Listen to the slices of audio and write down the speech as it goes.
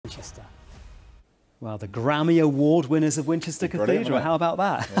Winchester. Well, the Grammy Award winners of Winchester Cathedral. How about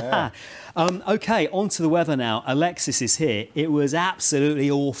that? Yeah. OK, on to the weather now. Alexis is here. It was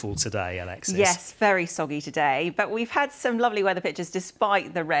absolutely awful today, Alexis. Yes, very soggy today, but we've had some lovely weather pictures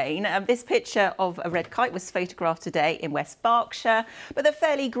despite the rain. This picture of a red kite was photographed today in West Berkshire, but the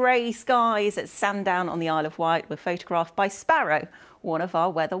fairly grey skies at Sandown on the Isle of Wight were photographed by Sparrow, one of our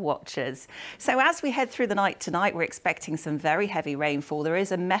weather watchers. So as we head through the night tonight, we're expecting some very heavy rainfall. There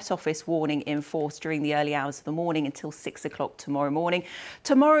is a Met Office warning in force during the early hours of the morning until 6 o'clock tomorrow morning.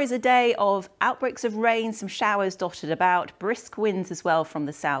 Tomorrow is a day of outbreaks of rain, some showers dotted about, brisk winds as well from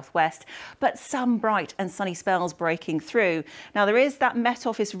the southwest, but some bright and sunny spells breaking through. Now there is that Met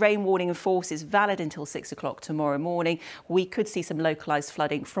Office rain warning in force, is valid until 6 o'clock tomorrow morning. We could see some localised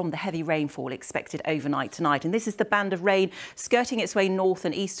flooding from the heavy rainfall expected overnight tonight. And this is the band of rain skirting its way north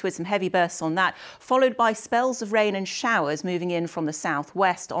and east with some heavy bursts on that, followed by spells of rain and showers moving in from the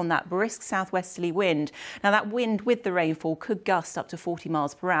southwest on that brisk southwesterly wind. Now that wind with the rainfall could gust up to 40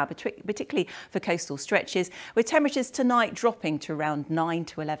 miles per hour, particularly for coastal stretches, with temperatures tonight dropping to around 9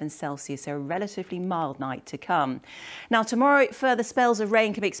 to 11 Celsius, so a relatively mild night to come. Now tomorrow, further spells of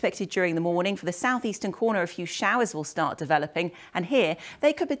rain can be expected during the morning. For the southeastern corner, a few showers will start developing, and here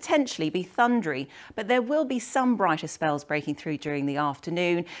they could potentially be thundery, but there will be some brighter spells breaking through during the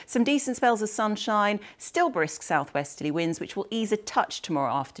afternoon. Some decent spells of sunshine, still brisk southwesterly winds, which will ease a touch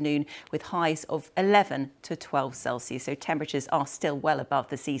tomorrow afternoon with highs of 11 to 12 Celsius. So temperatures are still well above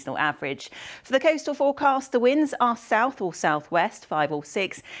the seasonal average. For the coastal forecast, the winds are south or southwest, 5 or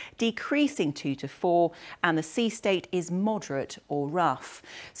 6, decreasing 2 to 4, and the sea state is moderate or rough.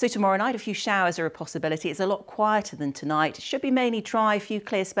 So tomorrow night, a few showers are a possibility. It's a lot quieter than tonight. It should be mainly dry, a few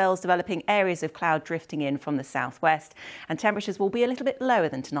clear spells developing, areas of cloud drifting in from the southwest, and temperatures will be a little bit lower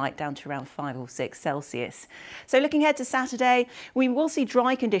than tonight, down to around 5 or 6 Celsius. So looking ahead to Saturday, we will see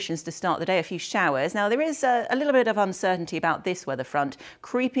dry conditions to start the day, a few showers. Now there is a little bit of uncertainty about this weather front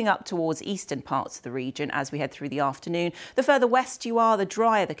creeping up towards eastern parts of the region as we head through the afternoon. The further west you are, the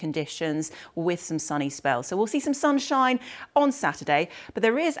drier the conditions, with some sunny spells. So we'll see some sunshine on Saturday, but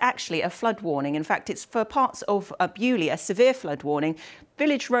there is actually a flood warning. In fact, it's for parts of Bewley, a severe flood warning.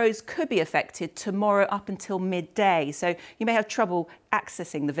 Village roads could be affected tomorrow up until midday, so you may have trouble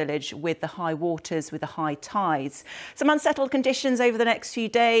accessing the village with the high waters, with the high tides. Some unsettled conditions over the next few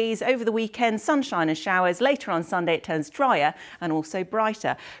days. Over the weekend, sunshine and showers. Later on Sunday, it turns drier and also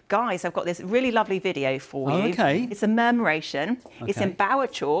brighter. Guys, I've got this really lovely video for you. Okay. It's a murmuration. Okay. It's in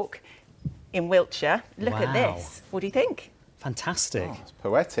Bowerchalk in Wiltshire. Look at this. What do you think? Fantastic. Oh, it's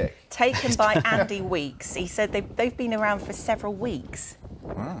poetic. Taken by Andy Weeks. He said they've been around for several weeks.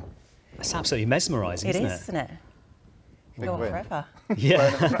 Wow. It's absolutely mesmerising, isn't it? Isn't it? Big Go on win. forever.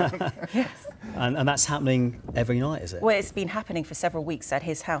 Yeah. Yes. And that's happening every night, is it? Well, it's been happening for several weeks at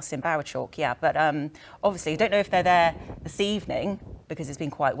his house in Bowerchalk, yeah. But obviously, I don't know if they're there this evening because it's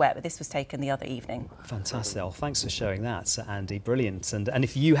been quite wet, but this was taken the other evening. Fantastic. Well, thanks for sharing that, Andy. Brilliant. And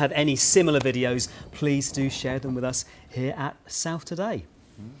if you have any similar videos, please do share them with us here at South Today.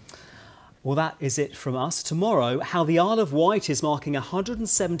 Well, that is it from us. Tomorrow, how the Isle of Wight is marking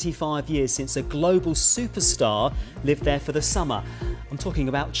 175 years since a global superstar lived there for the summer. I'm talking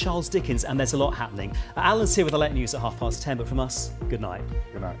about Charles Dickens, and there's a lot happening. Alan's here with the late news at 10:30, but from us, good night.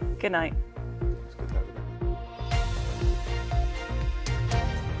 Good night. Good night.